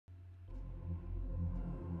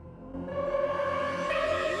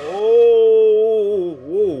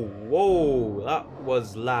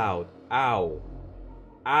was loud. Ow.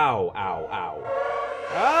 Ow, ow,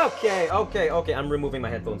 ow. Okay, okay, okay. I'm removing my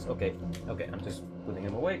headphones. Okay, okay. I'm just putting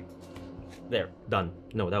them away. There, done.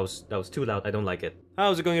 No, that was too loud. I don't like it.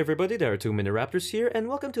 How's it going, everybody? There are 𝐸2manyraptors here, and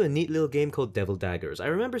welcome to a neat little game called Devil Daggers. I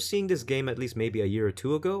remember seeing this game at least maybe a year or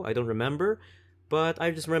two ago. I don't remember, but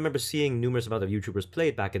I just remember seeing numerous amount of YouTubers play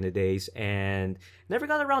it back in the days, and never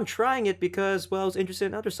got around trying it because, well, I was interested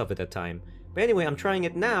in other stuff at that time. But anyway, I'm trying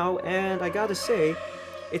it now, and I gotta say,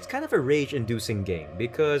 it's kind of a rage-inducing game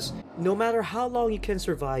because no matter how long you can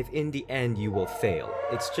survive, in the end you will fail.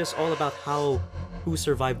 It's just all about who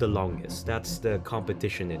survived the longest. That's the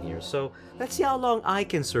competition in here. So let's see how long I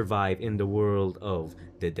can survive in the world of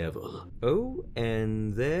the devil. Oh,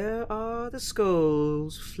 and there are the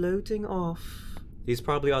skulls floating off. These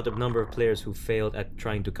probably are the number of players who failed at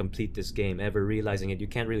trying to complete this game, ever realizing that you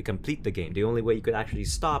can't really complete the game. The only way you could actually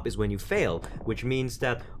stop is when you fail, which means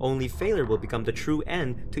that only failure will become the true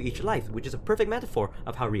end to each life, which is a perfect metaphor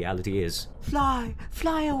of how reality is. Fly,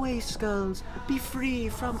 fly away, skulls. Be free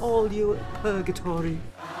from all your purgatory.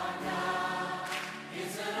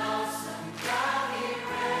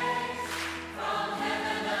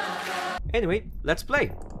 Anyway, let's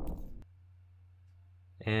play.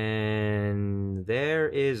 And there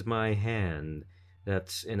is my hand.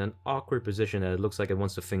 That's in an awkward position that it looks like it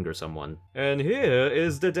wants to finger someone. And here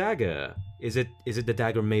is the dagger. Is it the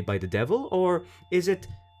dagger made by the devil, or is it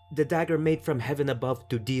the dagger made from heaven above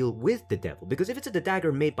to deal with the devil? Because if it's the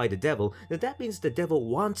dagger made by the devil, then that means the devil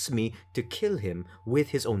wants me to kill him with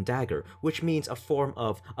his own dagger, which means a form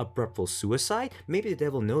of abruptful suicide. Maybe the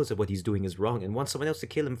devil knows that what he's doing is wrong and wants someone else to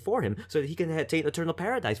kill him for him so that he can attain eternal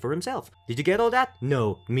paradise for himself. Did you get all that?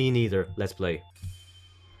 No, me neither. Let's play.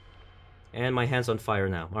 And my hand's on fire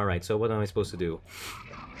now. Alright, so what am I supposed to do?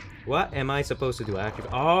 What am I supposed to do? Actually,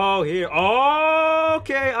 oh, here. Oh,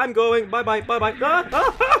 okay, I'm going. Bye-bye, bye-bye. Ah,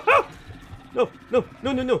 ah, ah, ah. No, no,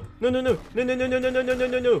 no, no, no, no, no, no, no, no, no, no, no, no, no, no,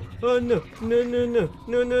 no, no. Oh, no, no, no, no,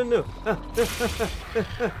 no, no, no.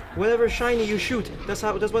 Whatever is shiny, you shoot. That's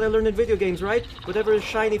what I learned in video games, right? Whatever is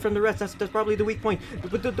shiny from the rest, that's probably the weak point.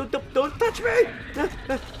 But don't touch me!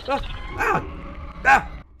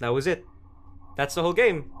 That was it. That's the whole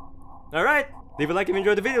game. All right. Leave a like if you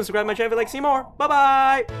enjoyed the video, subscribe to my channel if you'd like to see more.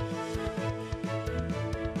 Bye-bye!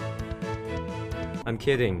 I'm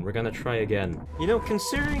kidding, we're gonna try again. You know,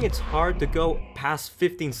 considering it's hard to go past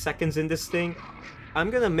 15 seconds in this thing, I'm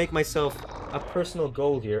gonna make myself a personal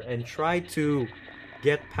goal here and try to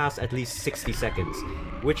get past at least 60 seconds,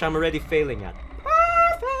 which I'm already failing at.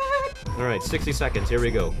 Alright, 60 seconds, here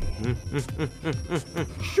we go.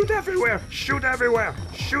 Shoot everywhere! Shoot everywhere!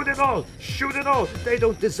 Shoot it all! Shoot it all! They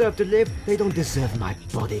don't deserve to live. They don't deserve my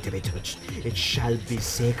body to be touched. It shall be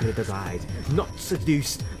sacred abide, not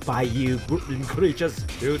seduced by you brute creatures.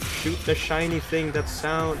 Shoot the shiny thing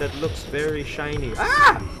that looks very shiny.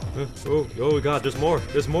 Ah! Oh god, there's more.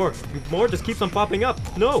 There's more. More just keeps on popping up.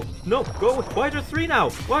 No, no, go. Why are there 3 now?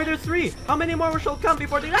 Why are there 3? How many more shall come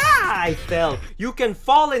before the— Ah! I fell. You can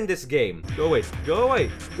fall in this game. Go away. Go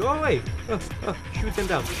away. Go away. Shoot them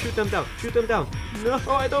down. Shoot them down. Shoot them down. No,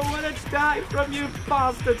 I don't want to die from you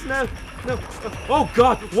bastards. No. No. Oh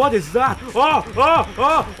god, what is that? Oh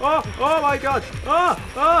my god.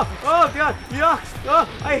 Oh god. Yeah.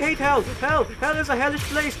 I hate hell. Hell is a hellish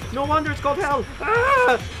place. No wonder it's called hell.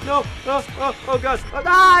 No. Oh god.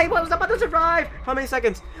 I was about to survive. How many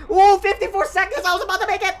seconds? Oh, 54 seconds. I was about to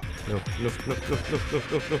make it. No.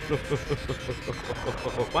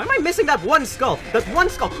 Why am I missing that one skull? That one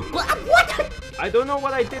skull. What? I don't know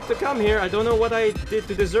what I did to come here. I don't know what I did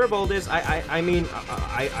to deserve all this. I mean,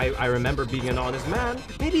 I remember being an honest man.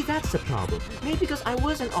 Maybe that's the problem. Maybe because I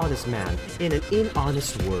was an honest man in an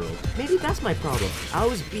inhonest world. Maybe that's my problem. I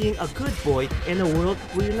was being a good boy in a world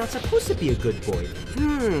where you're not supposed to be a good boy.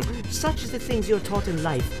 Such is the things you're taught in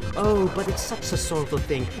life. Oh, but it's such a sorrowful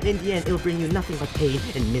thing. In the end, it'll bring you nothing but pain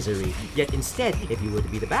and misery. Yet instead, if you were to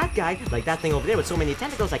be the bad guy, like that thing over there with so many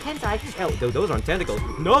tentacles like hentai— oh, those aren't tentacles.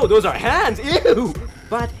 No, those are hands. Ew!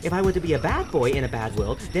 But if I were to be a bad boy in a bad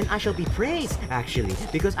world, then I shall be praised, actually,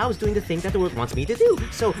 because I was doing the thing that the world wants me to do.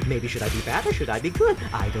 So maybe should I be bad or should I be good?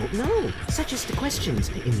 I don't know. Such is the questions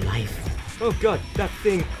in life. Oh god, that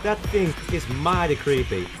thing is mighty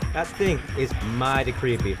creepy. That thing is mighty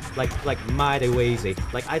creepy. Like mighty wazy.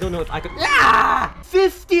 Like, I don't know if I could— Ah!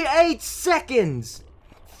 58 seconds!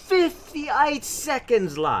 58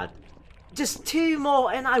 seconds, lad. Just 2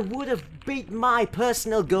 more and I would have beat my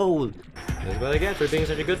personal goal. That's what I get for being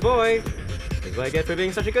such a good boy. That's what I get for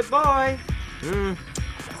being such a good boy.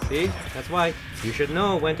 See? That's why. You should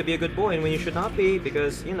know when to be a good boy and when you should not be,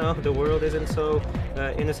 because, you know, the world isn't so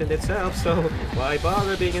innocent itself, so why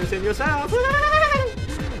bother being innocent yourself?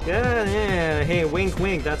 Yeah. Hey, wink,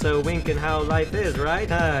 wink. That's a wink in how life is, right?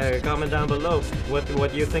 Comment down below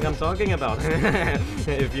what you think I'm talking about.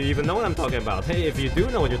 If you even know what I'm talking about. Hey, if you do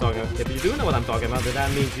know what you're talking about, if you do know what I'm talking about, then that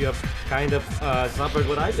means you have kind of suffered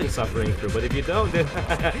what I've been suffering through. But if you don't, then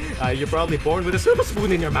you're probably born with a silver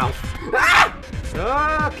spoon in your mouth. Ah!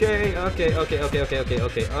 Okay. I mean,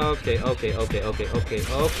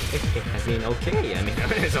 okay. I mean,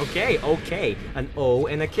 it's okay. Okay. An O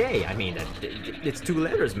and a K. I mean, it's 2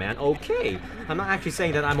 letters, man. Okay. I'm not actually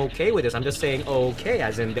saying that I'm okay with this. I'm just saying okay,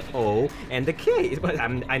 as in the O and the K. But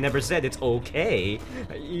I never said it's okay.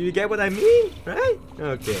 You get what I mean, right?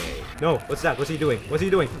 Okay. No, what's that? What's he doing? What's he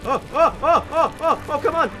doing? Oh,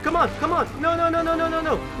 come on.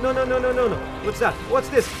 No. What's that? What's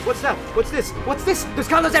this? What's that? What's this? What's this? There's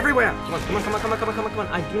colors everywhere! Come on.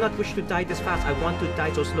 I do not wish to die this fast. I want to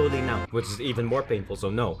die so slowly now. Which is even more painful, so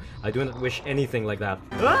no. I do not wish anything like that.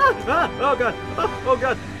 Oh god! Oh god! Oh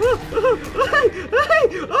god!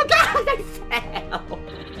 I fell!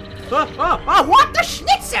 What the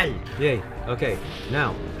schnitzel! Yay. Okay,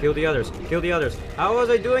 now, kill the others. How was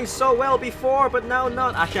I doing so well before, but now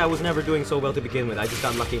not? Actually, I was never doing so well to begin with. I just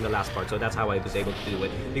got lucky in the last part, so that's how I was able to do it.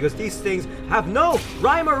 Because these things have no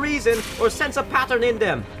rhyme or reason or sense of pattern in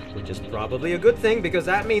them. Which is probably a good thing, because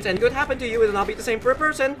that means anything could happen to you, it'll not be the same for a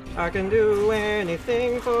person. I can do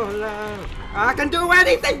anything for love. I can do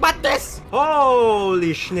anything but this!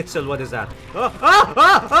 Holy schnitzel, what is that? Oh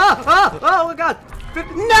my god!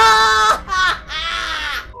 No!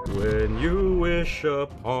 When you wish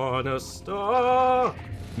upon a star,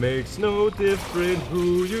 makes no difference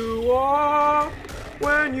who you are.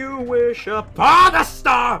 When you wish upon a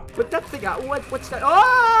star! But that thing, what's that?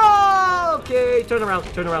 Oh! Okay, turn around.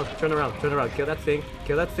 Kill that thing.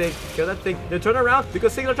 Then turn around,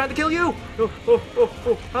 because things are trying to kill you!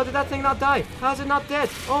 Oh. How did that thing not die? How is it not dead?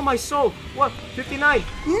 Oh, my soul. What? 59.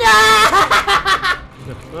 No!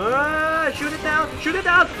 Shoot it down!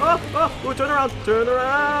 Oh, turn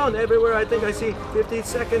around! Everywhere I think I see 50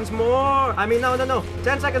 seconds more! I mean, no,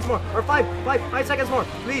 10 seconds more! Or 5 seconds more!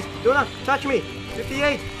 Please, do not touch me!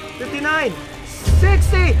 58, 59,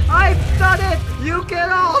 60! I've done it! You can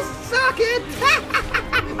all suck it!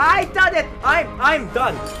 I've done it! I'm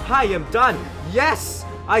done! I am done! Yes!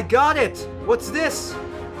 I got it! What's this?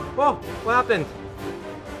 Oh, what happened?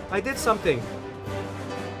 I did something.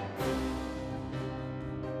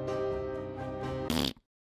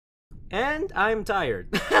 And I'm tired.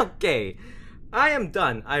 Okay, I am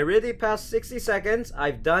done. I really passed 60 seconds.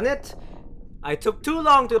 I've done it. I took too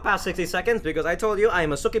long to pass 60 seconds because I told you I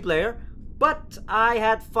am a suki player, but I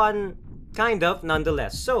had fun, kind of,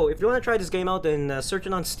 nonetheless. So, if you want to try this game out, then search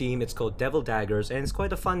it on Steam. It's called Devil Daggers, and it's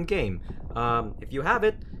quite a fun game. If you have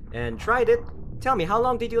it and tried it, tell me, how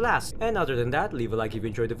long did you last? And other than that, leave a like if you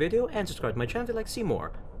enjoyed the video, and subscribe to my channel if you'd like to see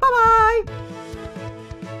more. Bye-bye!